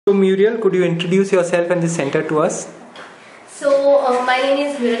So Muriel, could you introduce yourself and the center to us? So my name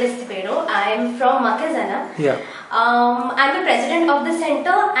is Muriel Estipero. I am from Makazana. Yeah. I'm the president of the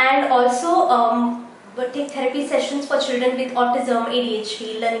center and also take therapy sessions for children with autism,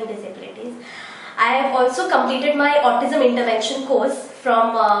 ADHD, learning disabilities. I have also completed my autism intervention course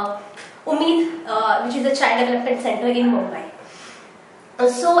from Umeed, which is a child development center in Mumbai.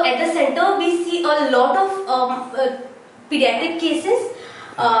 So at the center we see a lot of pediatric cases,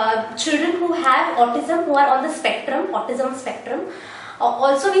 children who have autism, who are on the spectrum, autism spectrum.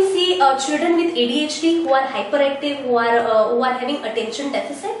 Also we see children with ADHD who are hyperactive, who are having attention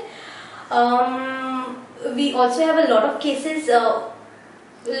deficit. We also have a lot of cases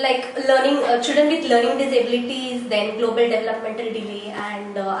like children with learning disabilities, then global developmental delay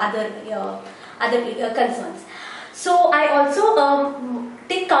and other concerns. So I also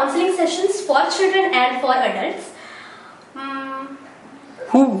take counseling sessions for children and for adults.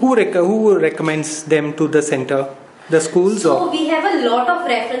 Who recommends them to the center? The schools? So we have a lot of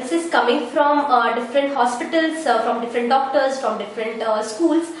references coming from different hospitals, from different doctors, from different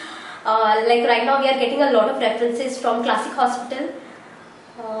schools. Like right now we are getting a lot of references from Classic Hospital.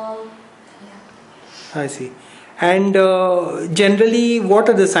 I see. And generally, what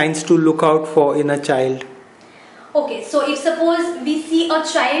are the signs to look out for in a child? Okay, so if suppose we see a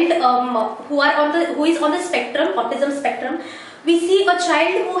child who is on the spectrum, autism spectrum, we see a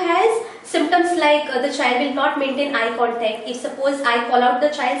child who has symptoms like the child will not maintain eye contact. If suppose I call out the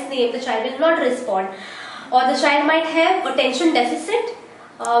child's name, the child will not respond, or the child might have attention deficit,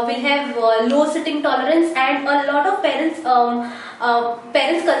 will have low sitting tolerance, and a lot of parents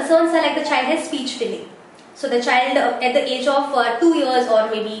concerns are like the child has speech delay. So the child at the age of 2 years or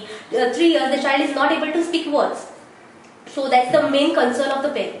maybe 3 years, the child is not able to speak words. So that's the main concern of the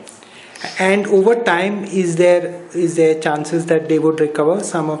parents. And over time, is there chances that they would recover,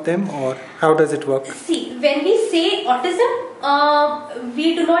 some of them, or how does it work? See, when we say autism,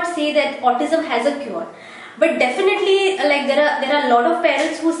 we do not say that autism has a cure. But definitely, like there are a lot of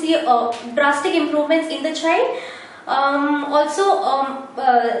parents who see drastic improvements in the child.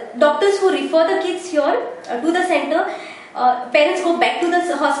 Doctors who refer the kids here to the center, parents go back to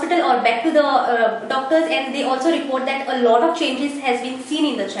the hospital or back to the doctors, and they also report that a lot of changes has been seen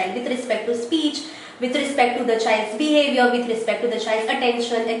in the child with respect to speech, with respect to the child's behavior, with respect to the child's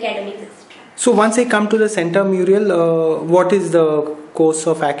attention, academics, etc. So once they come to the center, Muriel, what is the course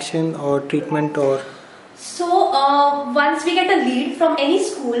of action or treatment or? So once we get a lead from any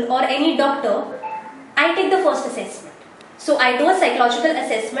school or any doctor, I take the first assessment. So I do a psychological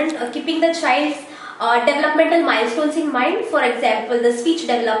assessment, keeping the child's developmental milestones in mind. For example, the speech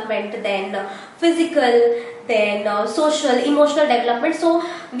development, then physical, then social, emotional development. So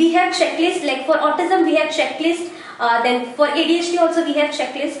we have checklists, like for autism we have checklist, then for ADHD also we have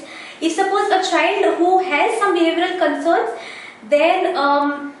checklist. If suppose a child who has some behavioral concerns, then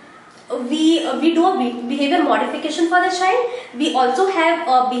we do a behavior modification for the child. We also have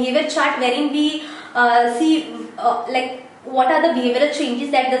a behavior chart wherein we see like what are the behavioral changes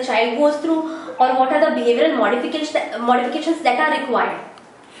that the child goes through, or what are the behavioral modifications that are required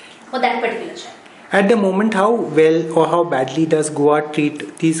for that particular child. At the moment, how well or how badly does Goa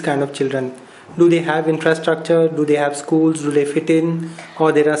treat these kind of children? Do they have infrastructure? Do they have schools? Do they fit in?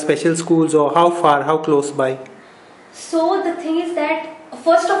 Or there are special schools? Or how far, how close by? So the thing is that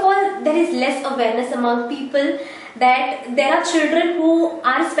first of all, there is less awareness among people that there are children who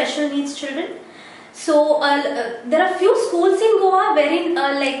are special needs children. So there are few schools in Goa wherein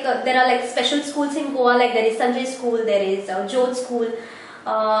there are like special schools in Goa, like there is Sanjay School, there is Jodh School,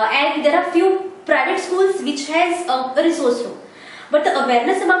 and there are few private schools which has a resource room. But the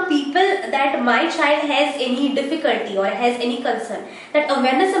awareness among people that my child has any difficulty or has any concern, that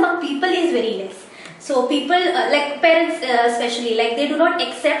awareness among people is very less. So people like parents especially, like they do not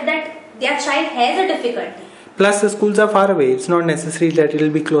accept that their child has a difficulty. Plus the schools are far away. It's not necessary that it will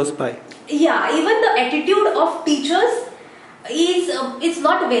be close by. Yeah, even the attitude of teachers is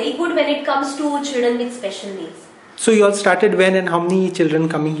not very good when it comes to children with special needs. So you all started when, and how many children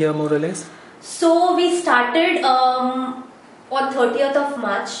coming here more or less? So we started on 30th of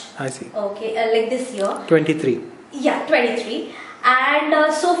March. I see. Okay, like this year. 23. Yeah, 23. And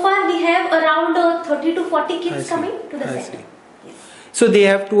so far we have around 30 to 40 kids coming to the center. Yes. So they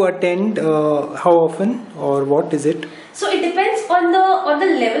have to attend how often, or what is it? So it depends on the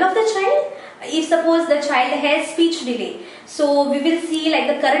level of the child. If suppose the child has speech delay, so we will see like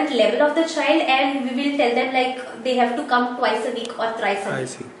the current level of the child, and we will tell them like they have to come twice a week or thrice a week. I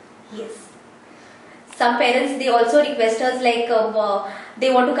see. Yes. Some parents, they also request us like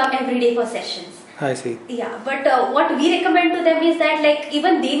they want to come every day for sessions. I see. Yeah, but what we recommend to them is that like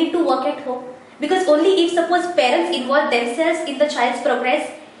even they need to work at home, because only if suppose parents involve themselves in the child's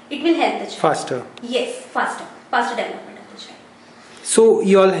progress, it will help the child. Faster. Yes, faster development of the child. So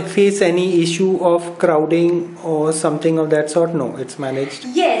you all face any issue of crowding or something of that sort? No, it's managed.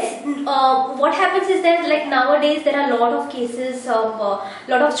 Yes, what happens is that like nowadays there are a lot of cases of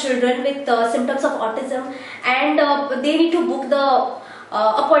lot of children with symptoms of autism, and they need to book the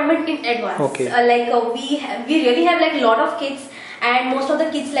appointment in advance. Okay. We really have like a lot of kids, and most of the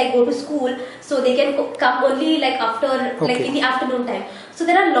kids like go to school, so they can come only like after like Okay. in the afternoon time. So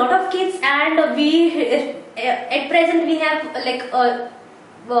there are a lot of kids, and we at present we have like a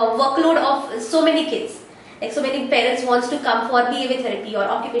workload of so many kids. Like so many parents wants to come for behavior therapy or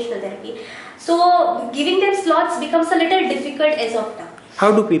occupational therapy. So giving them slots becomes a little difficult as of now.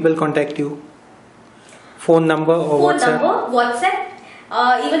 How do people contact you? Phone number or Phone WhatsApp? number,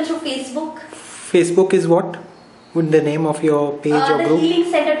 WhatsApp, even through Facebook. Facebook is what? With the name of your page or The group?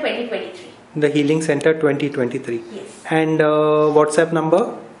 Healing Center 2023. The Healing Center 2023. Yes. And WhatsApp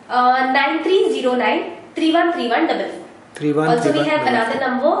number? 9309 313144. 3131. Also we have another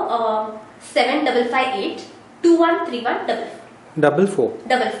number 7558 213144. 44.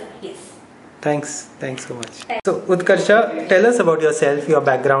 Yes. Thanks so much. So Utkarsha, tell us about yourself, your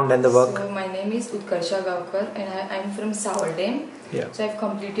background and the work. So my name is Utkarsha Gaonkar and I'm from Savardem. Yeah. So I've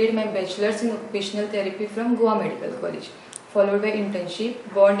completed my bachelor's in occupational therapy from Goa Medical College, followed by internship,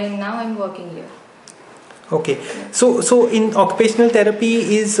 bond, and now I'm working here. Okay. So in occupational therapy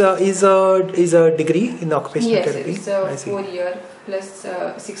is a degree in occupational Yes, therapy? it's I a see. 4 year plus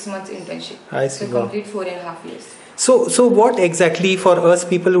 6 months internship. I see. So Wow. complete 4.5 years. So what exactly, for us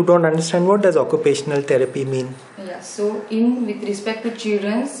people who don't understand, what does occupational therapy mean? Yeah. So with respect to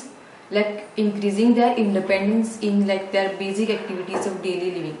children's, like increasing their independence in like their basic activities of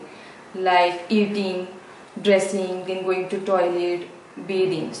daily living, like eating, dressing, then going to toilet,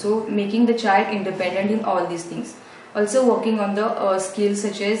 bathing. So making the child independent in all these things. Also working on the skills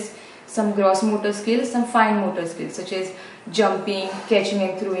such as some gross motor skills, some fine motor skills such as jumping, catching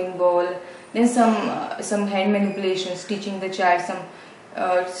and throwing ball. Then some hand manipulations, teaching the child some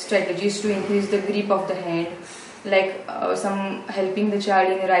strategies to increase the grip of the hand, like some helping the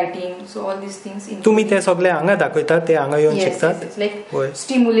child in writing. So all these things. तुम्ही ते सगळे हांगा दाखयतात, ते हांगा येऊन Yes, शिकतात? yes, like होय.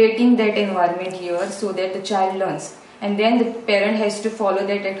 stimulating that environment here so that the child learns, and then the parent has to follow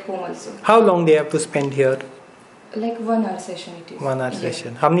that at home also. How long they have to spend here? Like 1 hour session it is. 1 hour Yeah.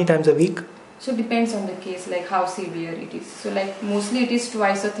 session. How many times a week? So depends on the case, like how severe it is. So like mostly it is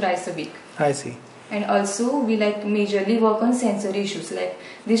twice or thrice a week. I see. And also we like majorly work on sensory issues, like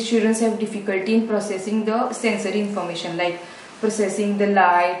these children have difficulty in processing the sensory information, like processing the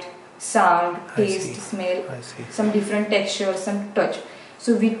light, sound, I taste, see. smell, I see. some different textures, some touch.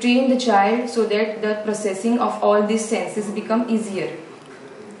 So we train the child so that the processing of all these senses become easier.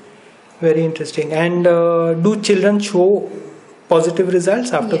 Very interesting. And do children show positive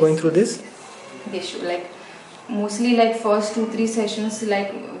results after Yes, going through this? They should like mostly like first 2-3 sessions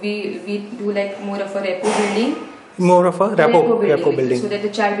like we do like more of a rapport building. More of a rapport building. So that the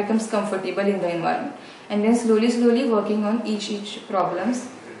child becomes comfortable in the environment, and then slowly working on each problems,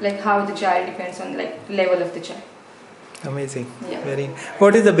 like how the child depends on like level of the child. Amazing. Yeah. Very.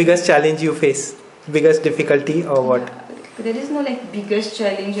 What is the biggest challenge you face? Biggest difficulty or what? There is no like biggest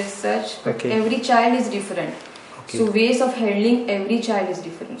challenge as such. Okay. Every child is different. Okay. So ways of handling every child is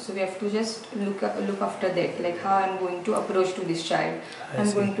different. So we have to just look after that, like how I'm going to approach to this child. I I'm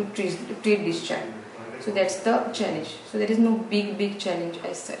see. going to treat this child. So that's the challenge. So there is no big challenge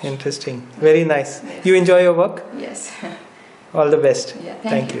as such. Interesting. Very nice. Yes. You enjoy your work? Yes. All the best. Yeah,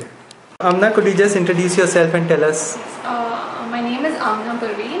 thank you. Amna, could you just introduce yourself and tell us? My name is Amna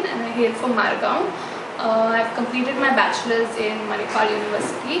Parveen and I hail from Margao. I've completed my bachelor's in Manipal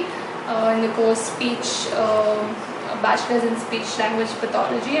University in the course bachelor's in speech language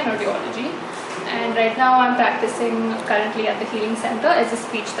pathology and audiology. And right now I'm practicing currently at the Healing Center as a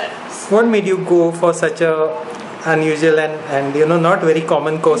speech therapist. What made you go for such a unusual and not very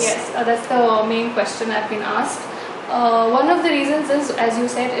common course? Yes, that's the main question I've been asked. One of the reasons is, as you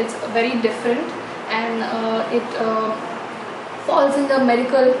said, it's very different and it falls in the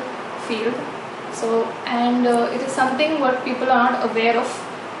medical field. So, and it is something what people are not aware of,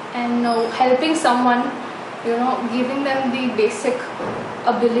 and helping someone, giving them the basic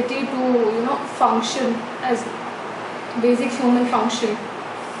ability to, function as basic human function,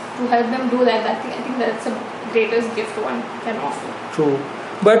 to help them do that. I think that's the greatest gift one can offer. True.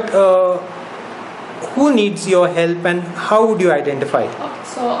 But who needs your help and how would you identify? Okay,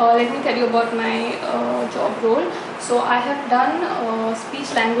 so let me tell you about my job role. So I have done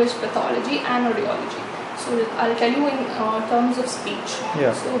speech language pathology and audiology. So I'll tell you in terms of speech.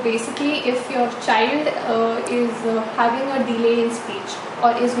 Yeah. So basically, if your child is having a delay in speech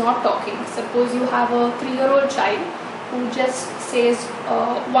or is not talking, suppose you have a 3-year-old child who just says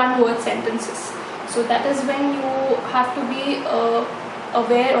one-word sentences. So that is when you have to be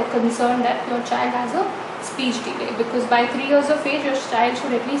aware or concerned that your child has a speech delay, because by 3 years of age your child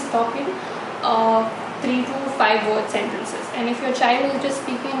should at least talk in 3 to 5 word sentences, and if your child is just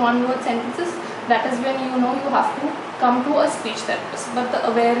speaking one word sentences, that is when you know you have to come to a speech therapist. But the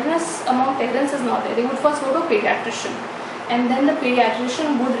awareness among parents is not there. They would first go to a pediatrician, and then the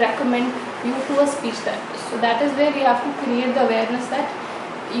pediatrician would recommend you to a speech therapist. So that is where we have to create the awareness that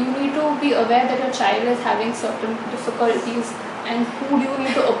you need to be aware that your child is having certain difficulties and who do you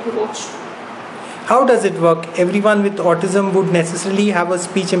need to approach. How does it work? Everyone with autism would necessarily have a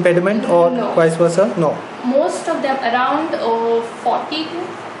speech impediment, or No. vice versa? No. Most of them, around 40 to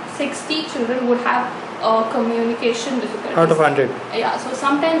 60 children would have communication difficulties. Out of 100. Yeah, so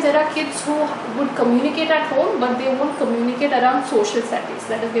sometimes there are kids who would communicate at home, but they won't communicate around social settings.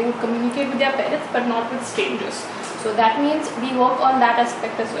 That is, they would communicate with their parents, but not with strangers. So that means we work on that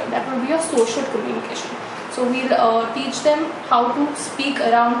aspect as well. That will be a social communication. So we'll teach them how to speak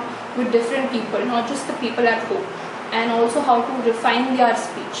around with different people, not just the people at home, and also how to refine their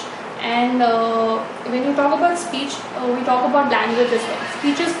speech. And when you talk about speech, we talk about language as well.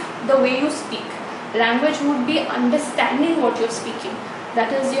 Speech is the way you speak. Language would be understanding what you're speaking.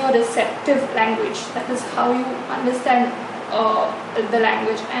 That is your receptive language. That is how you understand the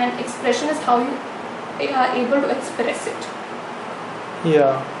language, and expression is how you are able to express it.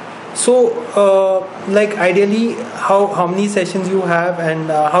 Yeah. So, like ideally, how many sessions you have, and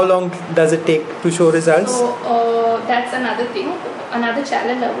how long does it take to show results? So that's another thing, another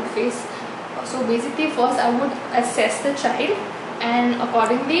challenge I would face. So basically, first I would assess the child, and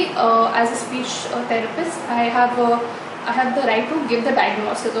accordingly, as a speech therapist, I have the right to give the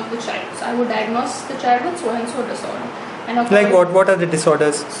diagnosis of the child. So I would diagnose the child with so and so disorder. And Like what are the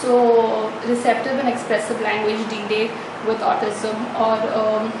disorders? So receptive and expressive language delay with autism,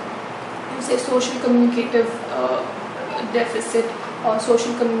 or say social communicative deficit, or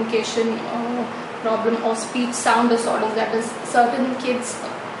social communication problem, or speech sound disorders. That is, certain kids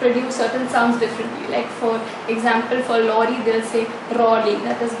produce certain sounds differently. Like for example, for lorry they'll say rolly,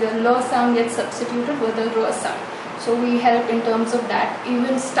 that is the l sound gets substituted with the r sound. So we help in terms of that.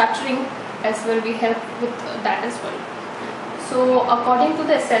 Even stuttering as well, we help with that as well. So according to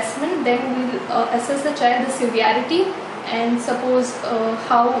the assessment, then we'll assess the child, the severity, and suppose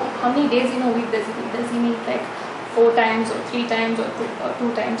how many days in a week does he need, like 4 times or 3 times or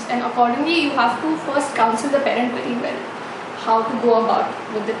 2 times, and accordingly you have to first counsel the parent very well how to go about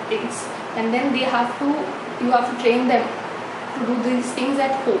with the things, and then you have to train them to do these things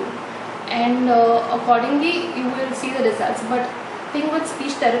at home, and accordingly you will see the results. But thing with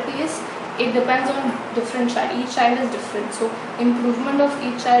speech therapy is it depends on different child. Each child is different, so improvement of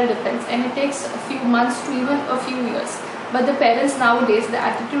each child depends, and it takes a few months to even a few years. But the parents nowadays, the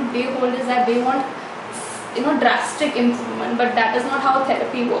attitude they hold is that they want drastic improvement, but that is not how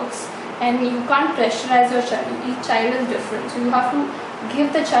therapy works, and you can't pressurize your child. Each child is different, so you have to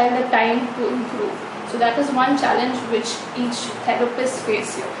give the child the time to improve. So that is one challenge which each therapist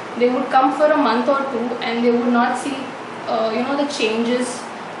face here. They would come for a month or 2 and they would not see the changes,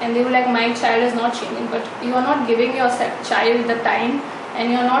 and they were like, my child is not changing, but you are not giving your child the time,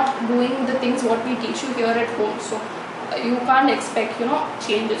 and you are not doing the things what we teach you here at home. So you can't expect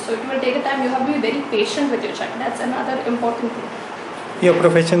changes. So it will take a time. You have to be very patient with your child. That's another important thing. Your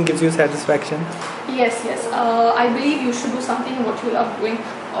profession gives you satisfaction? Yes. I believe you should do something what you love doing,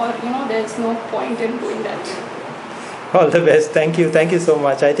 or there's no point in doing that. All the best. Thank you so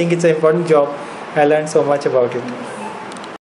much. I think it's an important job. I learned so much about it.